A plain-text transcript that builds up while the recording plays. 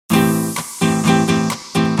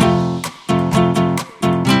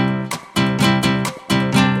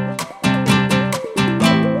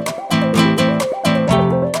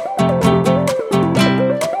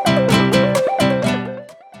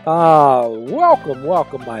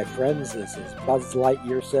Welcome, my friends. This is Buzz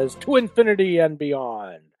Lightyear Says to Infinity and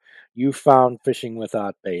Beyond. You found Fishing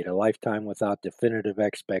Without Bait, a lifetime without definitive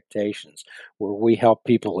expectations, where we help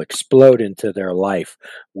people explode into their life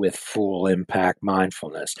with full impact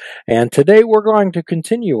mindfulness. And today we're going to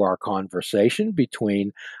continue our conversation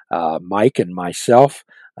between Mike and myself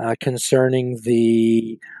concerning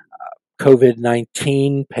the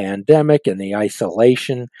COVID-19 pandemic and the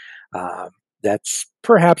isolation that's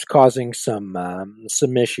perhaps causing some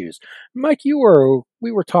issues. Mike, we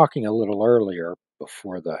were talking a little earlier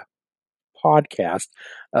before the podcast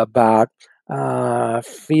about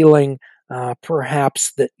feeling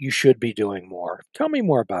perhaps that you should be doing more. Tell me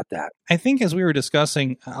more about that. I think as we were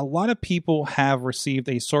discussing, a lot of people have received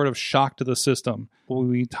a sort of shock to the system.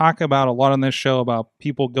 We talk about a lot on this show about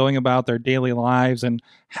people going about their daily lives and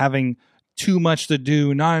having too much to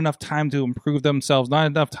do, not enough time to improve themselves, not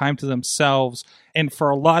enough time to themselves. And for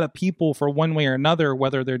a lot of people, for one way or another,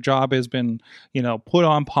 whether their job has been, put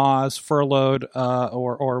on pause, furloughed,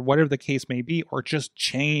 or whatever the case may be, or just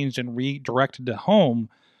changed and redirected to home,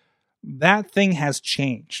 that thing has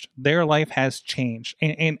changed. Their life has changed.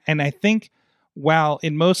 And I think while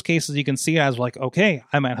in most cases you can see it as like, okay,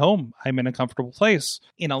 I'm at home, I'm in a comfortable place.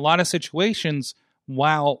 In a lot of situations,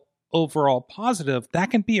 while overall positive, that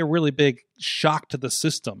can be a really big shock to the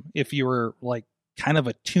system if you were like kind of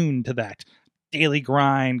attuned to that daily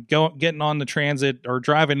grind, getting on the transit or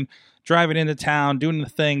driving into town, doing the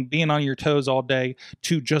thing, being on your toes all day,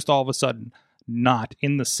 to just all of a sudden not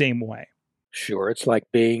in the same way. Sure, it's like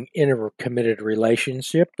being in a committed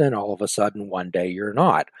relationship, then all of a sudden one day you're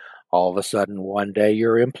not. All of a sudden one day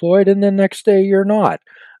you're employed and the next day you're not.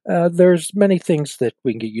 There's many things that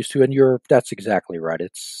we can get used to, and that's exactly right.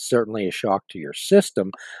 It's certainly a shock to your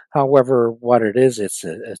system. However, what it is, it's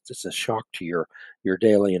a shock to your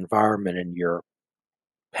daily environment and your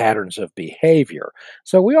patterns of behavior.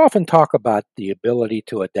 So we often talk about the ability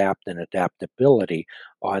to adapt and adaptability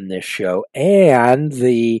on this show, and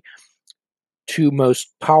the two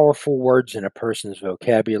most powerful words in a person's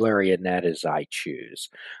vocabulary, and that is I choose.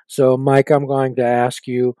 So, Mike, I'm going to ask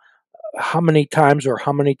you, how many times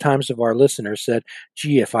have our listeners said,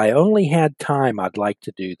 gee, if I only had time, I'd like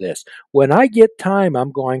to do this. When I get time,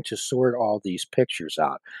 I'm going to sort all these pictures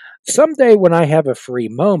out. Someday when I have a free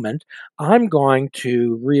moment, I'm going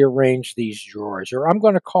to rearrange these drawers, or I'm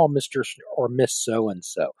going to call Mr. or Miss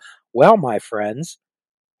So-and-so. Well, my friends,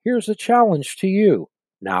 here's a challenge to you.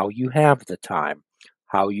 Now you have the time.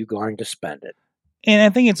 How are you going to spend it? And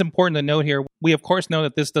I think it's important to note here, we of course know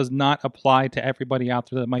that this does not apply to everybody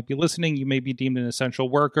out there that might be listening. You may be deemed an essential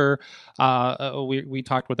worker. We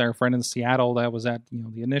talked with our friend in Seattle that was at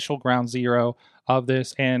the initial ground zero of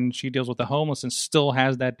this, and she deals with the homeless and still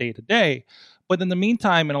has that day to day. But in the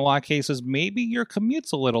meantime, in a lot of cases, maybe your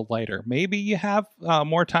commute's a little lighter. Maybe you have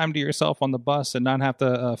more time to yourself on the bus and not have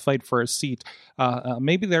to fight for a seat.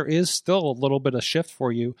 Maybe there is still a little bit of shift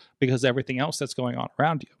for you because of everything else that's going on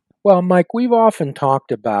around you. Well, Mike, we've often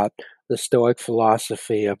talked about the Stoic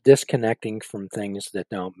philosophy of disconnecting from things that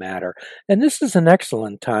don't matter. And this is an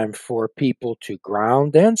excellent time for people to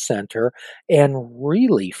ground and center and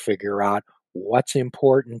really figure out what's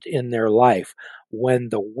important in their life. When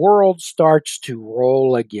the world starts to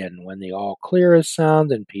roll again, when the all clear is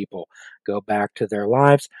sound and people go back to their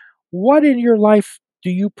lives, what in your life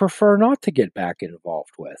do you prefer not to get back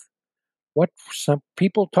involved with? What some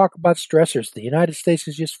people talk about stressors. The United States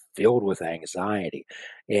is just filled with anxiety.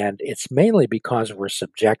 And it's mainly because we're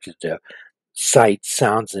subjected to sights,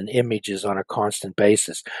 sounds, and images on a constant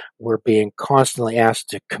basis. We're being constantly asked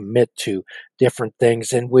to commit to different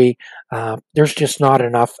things, and there's just not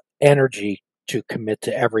enough energy to commit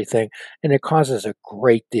to everything, and it causes a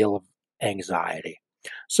great deal of anxiety.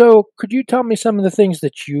 So could you tell me some of the things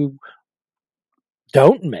that you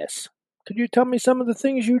don't miss? Could you tell me some of the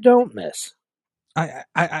things you don't miss? I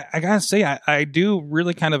gotta say, I do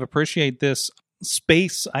really kind of appreciate this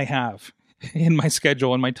space I have in my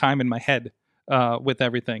schedule and my time in my head with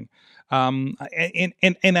everything. And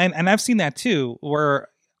I've seen that too, where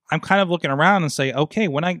I'm kind of looking around and say, okay,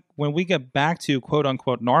 when we get back to quote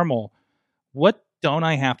unquote normal, what don't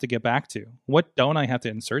I have to get back to? What don't I have to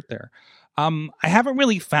insert there? I haven't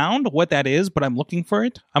really found what that is, but I'm looking for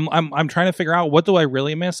it. I'm trying to figure out what do I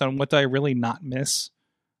really miss and what do I really not miss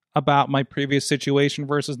about my previous situation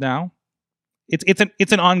versus now.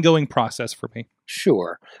 It's an ongoing process for me.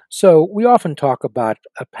 Sure. So we often talk about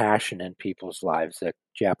a passion in people's lives, the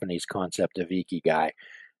Japanese concept of ikigai.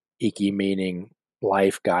 Iki meaning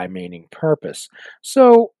life, gai meaning purpose.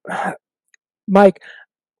 So, Mike,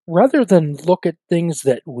 rather than look at things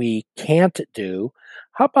that we can't do,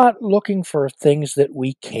 How about looking for things that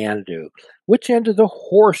we can do? Which end of the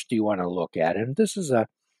horse do you want to look at? And this is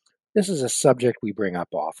a subject we bring up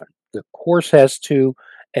often. The horse has two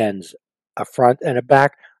ends, a front and a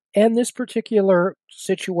back. And this particular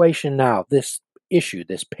situation now, this issue,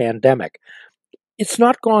 this pandemic, it's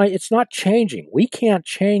not changing. We can't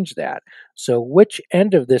change that. So which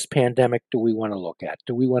end of this pandemic do we want to look at?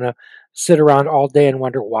 Do we want to sit around all day and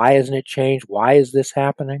wonder why isn't it changed? Why is this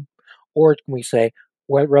happening? Or can we say,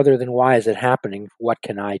 well, rather than why is it happening, what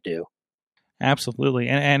can I do? Absolutely.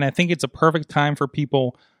 And I think it's a perfect time for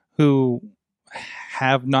people who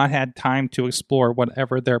have not had time to explore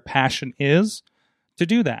whatever their passion is to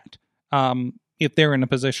do that. If they're in a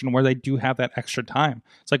position where they do have that extra time,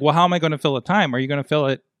 it's like, well, how am I going to fill the time? Are you going to fill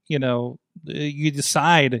it? You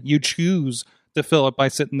choose to fill it by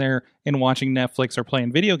sitting there and watching Netflix or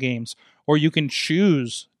playing video games, or you can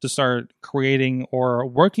choose to start creating or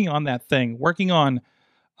working on that thing, working on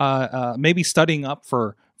maybe studying up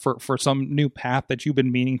for some new path that you've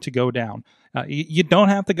been meaning to go down. You don't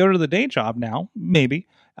have to go to the day job now, maybe,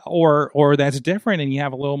 or that's different, and you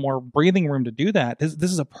have a little more breathing room to do that. This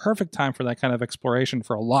is a perfect time for that kind of exploration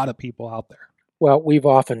for a lot of people out there. Well, we've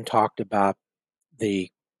often talked about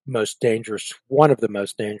one of the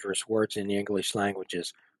most dangerous words in the English language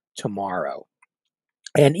is tomorrow.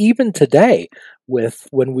 And even today, when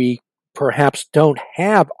we perhaps don't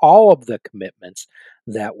have all of the commitments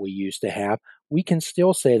that we used to have, we can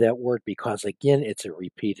still say that word because, again, it's a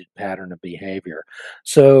repeated pattern of behavior.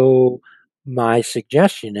 So my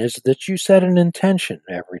suggestion is that you set an intention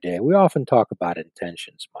every day. We often talk about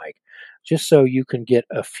intentions, Mike, just so you can get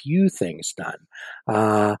a few things done.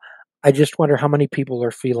 I just wonder how many people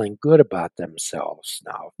are feeling good about themselves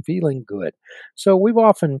now, feeling good. So we've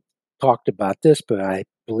often talked about this, but I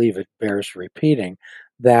believe it bears repeating,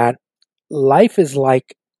 that life is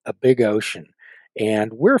like a big ocean,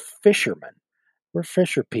 and we're fishermen. We're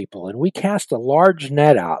fisher people, and we cast a large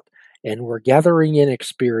net out, and we're gathering in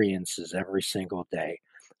experiences every single day.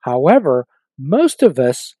 However, most of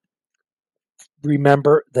us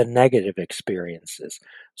remember the negative experiences.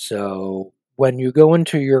 So when you go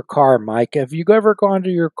into your car, Mike, have you ever gone to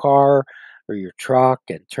your car or your truck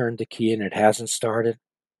and turned the key and it hasn't started?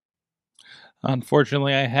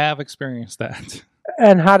 Unfortunately, I have experienced that.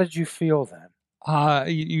 And how did you feel then?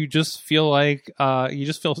 You just feel like you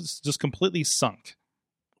just feel just completely sunk.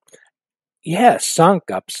 Yeah, sunk,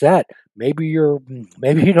 upset. Maybe you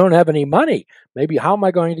don't have any money. Maybe how am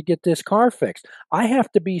I going to get this car fixed? I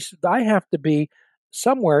have to be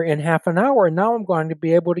somewhere in half an hour, and now I'm going to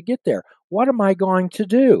be able to get there. What am I going to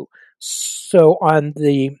do? So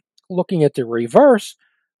looking at the reverse,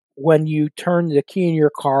 when you turn the key in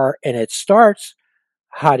your car and it starts,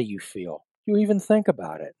 how do you feel? You even think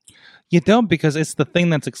about it. You don't, because it's the thing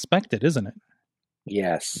that's expected, isn't it?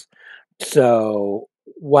 Yes. So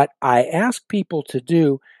what I ask people to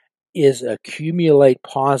do is accumulate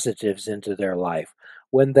positives into their life.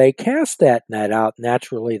 When they cast that net out,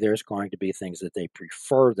 naturally there's going to be things that they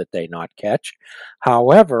prefer that they not catch.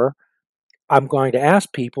 However, I'm going to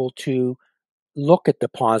ask people to look at the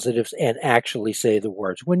positives and actually say the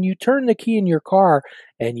words. When you turn the key in your car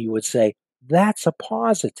and you would say, that's a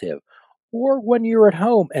positive. Or when you're at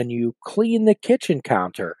home and you clean the kitchen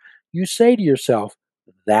counter, you say to yourself,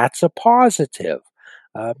 that's a positive.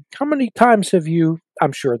 How many times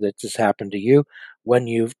I'm sure that this happened to you, when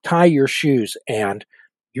you tie your shoes and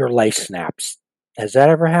your lace snaps? Has that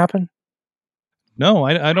ever happened? No,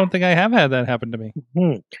 I don't think I have had that happen to me.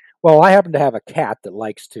 Hmm. Well, I happen to have a cat that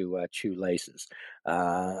likes to chew laces.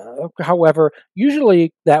 However,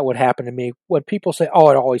 usually that would happen to me when people say, oh,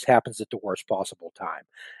 it always happens at the worst possible time.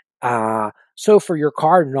 So for your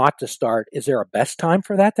car not to start, is there a best time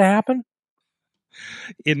for that to happen?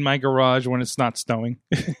 In my garage when it's not snowing.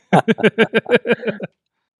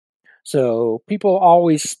 So people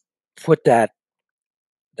always put that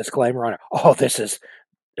disclaimer on it. Oh,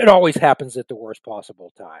 it always happens at the worst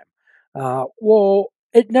possible time. Well,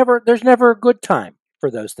 there's never a good time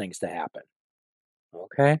for those things to happen.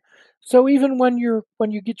 Okay. So even when you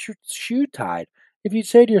get your shoe tied, if you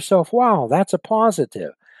say to yourself, wow, that's a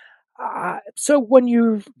positive. So when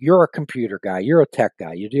you're a computer guy, you're a tech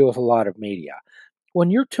guy, you deal with a lot of media. When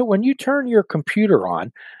you turn your computer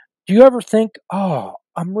on, do you ever think, oh,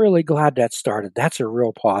 I'm really glad that started. That's a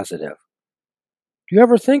real positive. Do you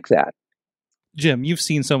ever think that? Jim, you've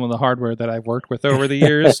seen some of the hardware that I've worked with over the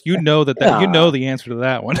years. You know you know the answer to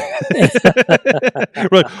that one.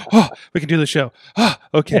 We're like, oh, we can do the show. Oh,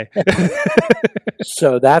 okay.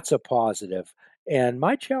 So that's a positive. And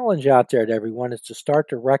my challenge out there to everyone is to start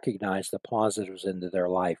to recognize the positives into their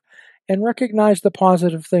life. and recognize the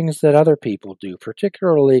positive things that other people do,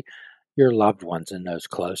 particularly your loved ones and those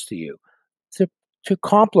close to you, to, to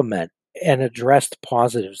compliment and address the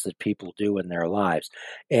positives that people do in their lives.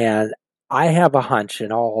 And I have a hunch,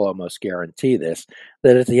 and I'll almost guarantee this,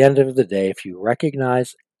 that at the end of the day, if you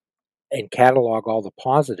recognize and catalog all the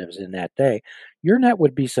positives in that day, your net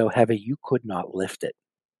would be so heavy you could not lift it.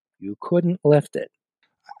 You couldn't lift it.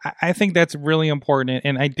 I think that's really important,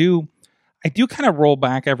 and I do kind of roll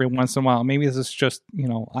back every once in a while. Maybe this is just,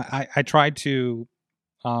 I try to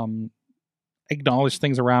um, acknowledge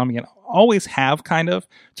things around me, and always have, kind of,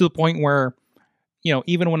 to the point where,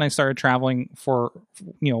 even when I started traveling for,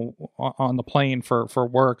 on the plane for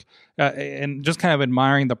work, and just kind of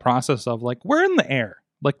admiring the process of, like, we're in the air.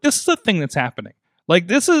 Like, this is a thing that's happening. Like,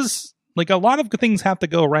 this is, like, a lot of things have to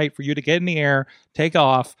go right for you to get in the air, take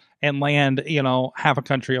off, and land, half a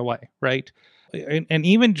country away, right? And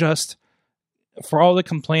even just for all the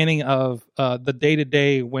complaining of the day to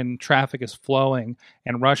day when traffic is flowing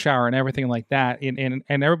and rush hour and everything like that, and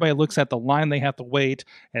everybody looks at the line they have to wait,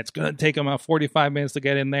 and it's going to take them about 45 minutes to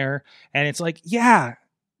get in there, and it's like, yeah,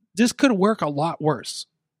 this could work a lot worse.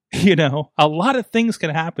 A lot of things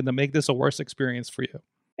can happen to make this a worse experience for you.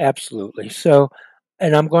 Absolutely. So,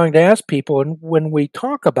 and I'm going to ask people, and when we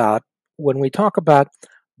talk about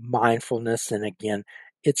mindfulness, and again,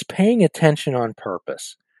 it's paying attention on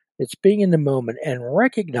purpose. It's being in the moment and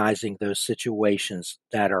recognizing those situations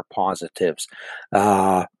that are positives.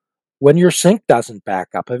 Uh, when your sink doesn't back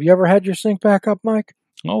up, have you ever had your sink back up, Mike?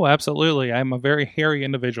 Oh, absolutely. I'm a very hairy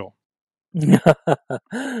individual.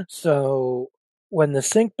 So when the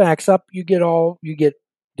sink backs up, you get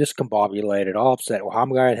discombobulated, all upset. Well,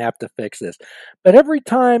 I'm going to have to fix this. But every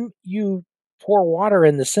time you pour water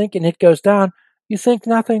in the sink and it goes down, you think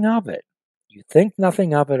nothing of it. You think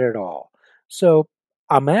nothing of it at all. So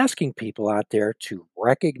I'm asking people out there to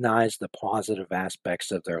recognize the positive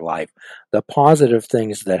aspects of their life, the positive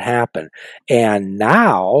things that happen. And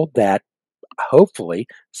now that hopefully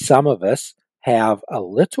some of us have a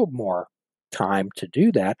little more time to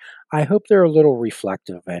do that, I hope they're a little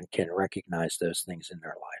reflective and can recognize those things in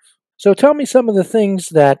their life. So tell me some of the things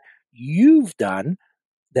that you've done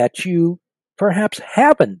that you perhaps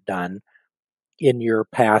haven't done in your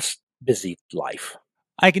past busy life.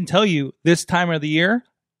 I can tell you, this time of the year,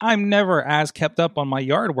 I'm never as kept up on my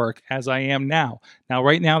yard work as I am now. Now,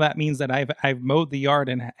 right now, that means that I've mowed the yard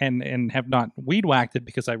and have not weed whacked it,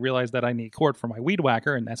 because I realized that I need cord for my weed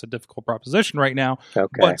whacker, and that's a difficult proposition right now. Okay.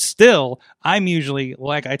 But still, I'm usually,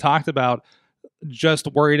 like I talked about, just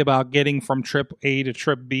worried about getting from trip A to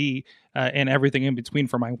trip B, and everything in between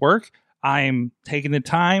for my work. I'm taking the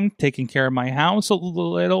time, taking care of my house a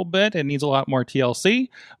little bit. It needs a lot more TLC,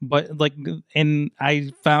 but like, and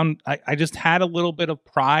I found I just had a little bit of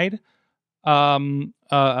pride.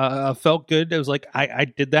 Felt good. It was like, I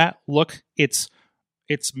did that. Look, it's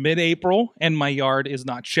mid-April and my yard is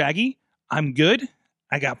not shaggy. I'm good.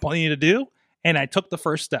 I got plenty to do, and I took the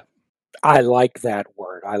first step. I like that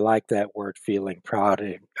word. I like that word, feeling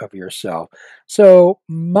proud of yourself. So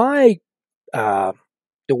uh,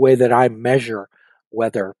 the way that I measure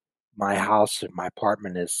whether my house and my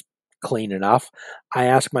apartment is clean enough, I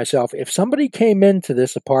ask myself, if somebody came into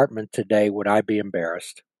this apartment today, would I be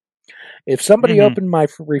embarrassed? If somebody Mm-hmm. opened my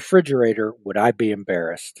refrigerator, would I be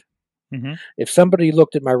embarrassed? Mm-hmm. If somebody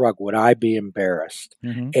looked at my rug, would I be embarrassed?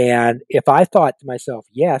 Mm-hmm. And if I thought to myself,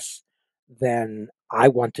 yes, then I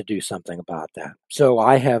want to do something about that. So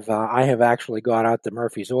I have actually got out the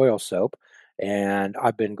Murphy's oil soap, and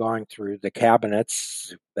I've been going through the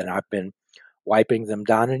cabinets, and I've been wiping them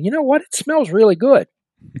down. And you know what? It smells really good.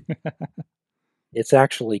 It's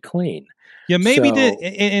actually clean. Yeah, maybe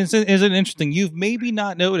did. So Is it interesting? You've maybe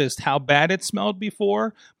not noticed how bad it smelled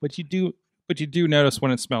before, but you do. But you do notice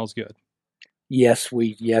when it smells good. yes,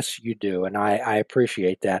 you do, and I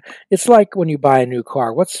appreciate that. It's like when you buy a new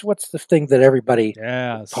car. What's the thing that everybody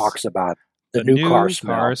Yes, talks about? The the new car new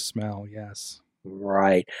smell. car smell. Yes.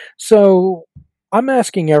 Right. So I'm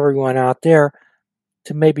asking everyone out there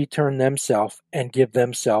to maybe turn themselves and give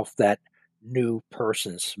themselves that new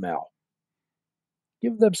person smell.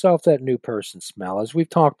 Give themselves that new person smell. As we've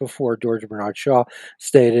talked before, George Bernard Shaw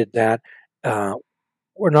stated that uh,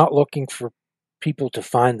 we're not looking for people to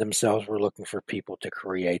find themselves, we're looking for people to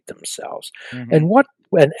create themselves. Mm-hmm. And what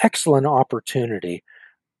an excellent opportunity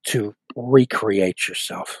to recreate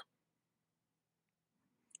yourself.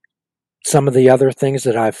 Some of the other things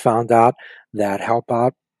that I've found out that help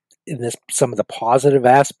out in this, some of the positive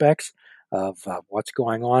aspects of what's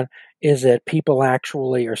going on, is that people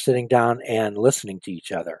actually are sitting down and listening to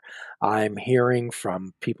each other. I'm hearing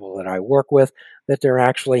from people that I work with that they're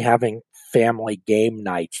actually having family game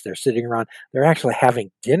nights. They're sitting around. They're actually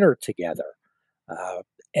having dinner together, uh,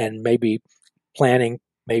 and maybe planning.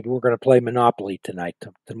 Maybe we're going to play Monopoly tonight.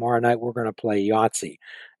 Tomorrow night we're going to play Yahtzee,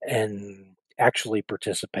 and actually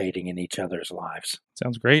participating in each other's lives.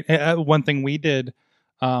 Sounds great. One thing we did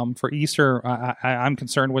for Easter, I'm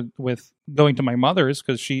concerned with going to my mother's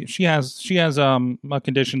because she has a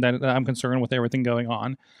condition that I'm concerned with everything going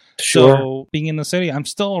on. Sure. So being in the city, I'm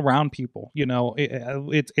still around people. You know,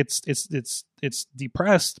 it's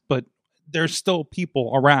depressed, but there's still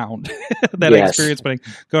people around that I Yes. experience when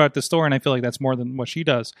I go out to the store, and I feel like that's more than what she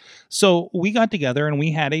does. So we got together and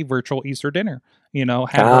we had a virtual Easter dinner. You know,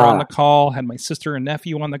 had her on the call, had my sister and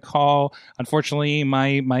nephew on the call. Unfortunately,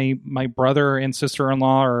 my brother and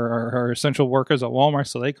sister-in-law are essential workers at Walmart,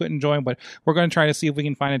 so they couldn't join. But we're going to try to see if we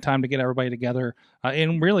can find a time to get everybody together.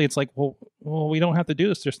 And really, it's like, well, we don't have to do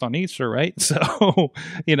this just on Easter, right? So,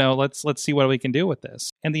 you know, let's see what we can do with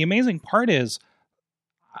this. And the amazing part is,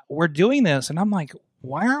 we're doing this, and I'm like,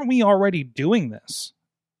 why aren't we already doing this?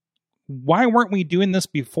 Why weren't we doing this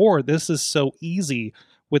before? This is so easy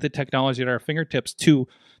with the technology at our fingertips to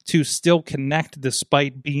still connect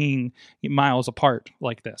despite being miles apart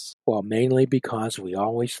like this. Well, mainly because we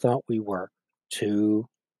always thought we were too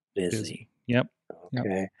busy. Yep.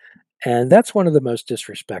 Okay. Yep. And that's one of the most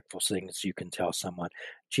disrespectful things you can tell someone.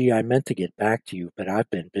 Gee, I meant to get back to you, but I've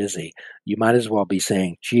been busy. You might as well be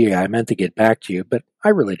saying, gee, I meant to get back to you, but I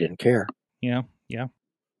really didn't care. Yeah.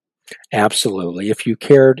 Absolutely. If you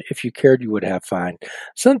cared, you would have fine.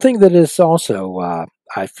 Something that is also,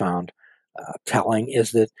 I found telling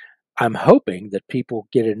is that I'm hoping that people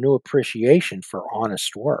get a new appreciation for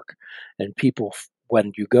honest work. And people,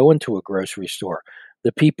 when you go into a grocery store,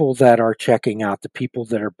 the people that are checking out, the people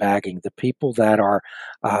that are bagging, the people that are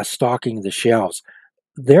stocking the shelves,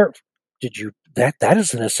 that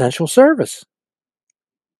is an essential service.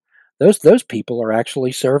 Those people are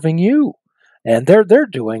actually serving you, and they're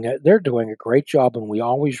doing a great job, and we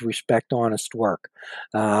always respect honest work.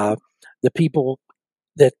 The people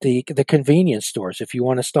that the convenience stores, if you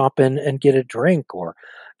want to stop in and get a drink or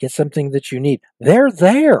get something that you need, they're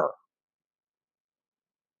there.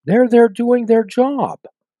 They're there doing their job.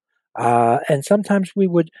 And sometimes we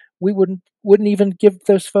wouldn't even give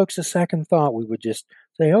those folks a second thought. We would just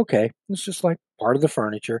say, okay, it's just like part of the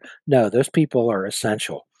furniture. No, those people are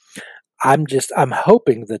essential. I'm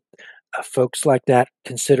hoping that folks like that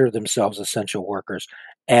consider themselves essential workers,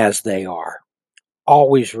 as they are.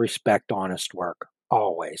 Always respect honest work,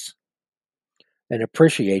 always, and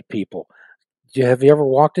appreciate people. Have you ever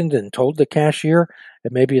walked in and told the cashier,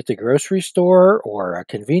 maybe at the grocery store or a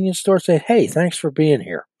convenience store, say, "Hey, thanks for being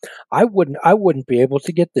here. I wouldn't be able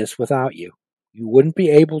to get this without you. You wouldn't be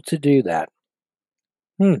able to do that."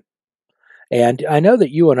 And I know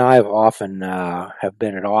that you and I have often have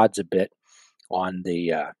been at odds a bit on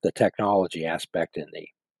the technology aspect and the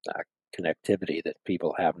connectivity that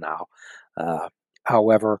people have now.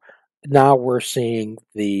 However, now we're seeing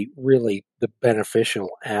the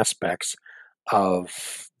beneficial aspects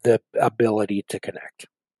of the ability to connect.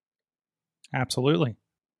 Absolutely.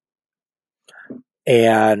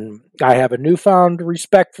 And I have a newfound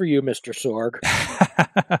respect for you, Mr. Sorg.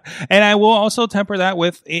 And I will also temper that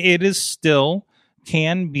with, it is still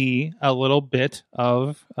can be a little bit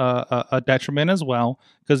of a detriment as well,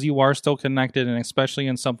 because you are still connected, and especially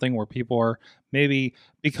in something where people are maybe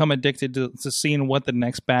become addicted to seeing what the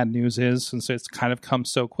next bad news is, since it's kind of come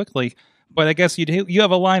so quickly. But I guess you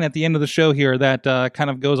have a line at the end of the show here that kind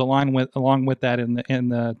of goes along with that in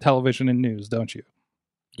the television and news, don't you?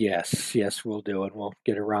 Yes, we'll do it. We'll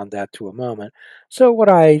get around that to a moment. So what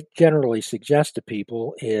I generally suggest to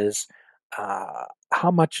people is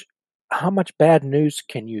how much bad news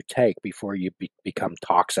can you take before you become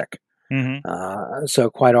toxic? Mm-hmm. So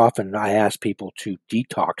quite often I ask people to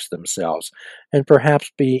detox themselves and perhaps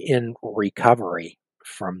be in recovery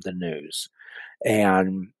from the news.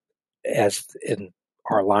 And as in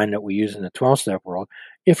our line that we use in the 12-step world,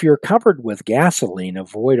 if you're covered with gasoline,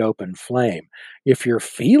 avoid open flame. If you're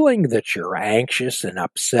feeling that you're anxious and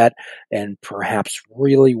upset and perhaps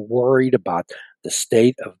really worried about the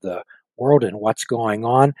state of the world and what's going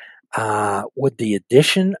on, would the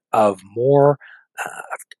addition of more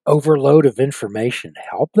overload of information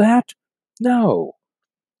help that? No.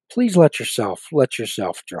 Please let yourself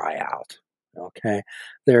dry out. Okay.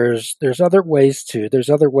 There's other ways to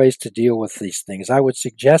deal with these things. I would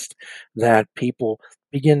suggest that people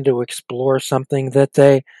begin to explore something that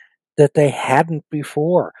they hadn't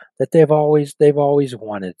before, that they've always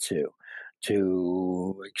wanted to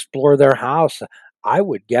explore their house. I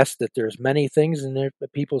would guess that there's many things in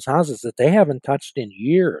people's houses that they haven't touched in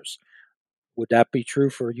years. Would that be true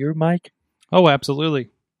for you, Mike? Oh, absolutely.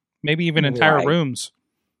 Maybe even entire Right. rooms.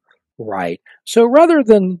 Right. So rather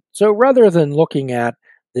than looking at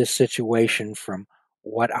this situation from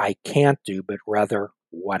what I can't do, but rather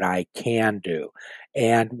what I can do.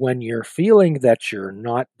 And when you're feeling that you're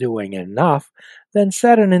not doing enough, then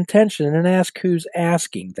set an intention and ask who's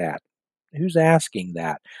asking that. Who's asking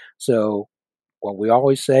that? So what we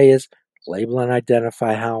always say is label and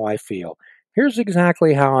identify how I feel. Here's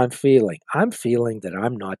exactly how I'm feeling. I'm feeling that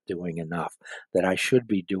I'm not doing enough, that I should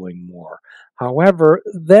be doing more. However,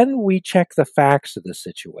 then we check the facts of the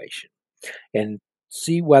situation and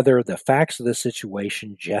see whether the facts of the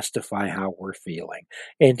situation justify how we're feeling.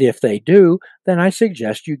 And if they do, then I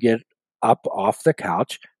suggest you get up off the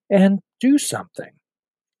couch and do something.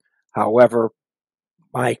 However,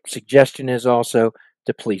 my suggestion is also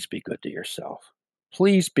to please be good to yourself.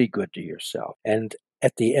 Please be good to yourself. And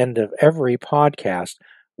at the end of every podcast,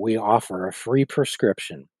 we offer a free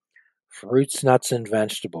prescription: fruits, nuts, and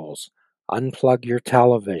vegetables. Unplug your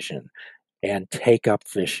television and take up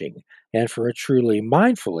fishing. And for a truly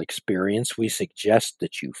mindful experience, we suggest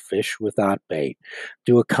that you fish without bait.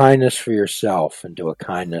 Do a kindness for yourself and do a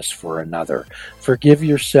kindness for another. Forgive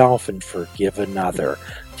yourself and forgive another.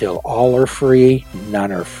 Till all are free,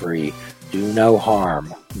 none are free. Do no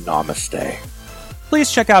harm. Namaste.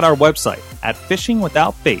 Please check out our website at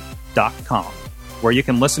fishingwithoutbait.com, where you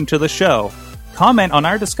can listen to the show, comment on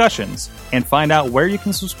our discussions, and find out where you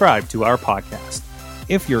can subscribe to our podcast.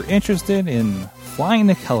 If you're interested in flying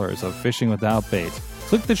the colors of Fishing Without Bait,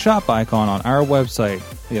 click the shop icon on our website.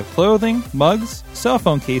 We have clothing, mugs, cell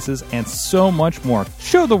phone cases, and so much more.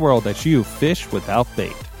 Show the world that you fish without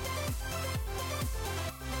bait.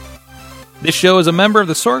 This show is a member of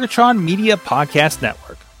the Sorgatron Media Podcast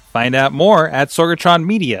Network. Find out more at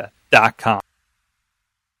sorgatronmedia.com.